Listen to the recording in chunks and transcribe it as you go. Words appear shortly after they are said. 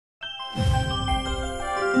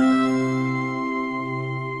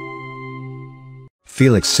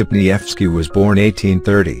Feliks Sypniewski was born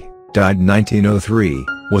 1830, died 1903,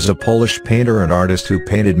 was a Polish painter and artist who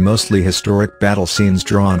painted mostly historic battle scenes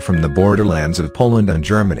drawn from the borderlands of Poland and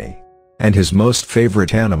Germany. And his most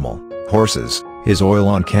favorite animal, horses, his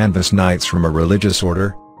oil-on-canvas knights from a religious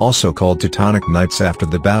order, also called Teutonic Knights after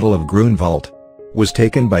the Battle of Grunwald, was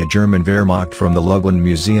taken by German Wehrmacht from the Lublin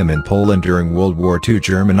Museum in Poland during World War II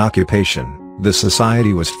German occupation. The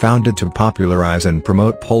society was founded to popularize and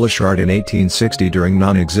promote Polish art in 1860 during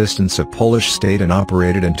non-existence of Polish state and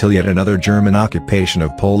operated until yet another German occupation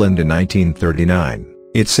of Poland in 1939.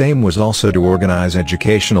 Its aim was also to organize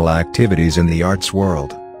educational activities in the arts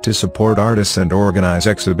world, to support artists and organize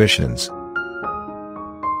exhibitions.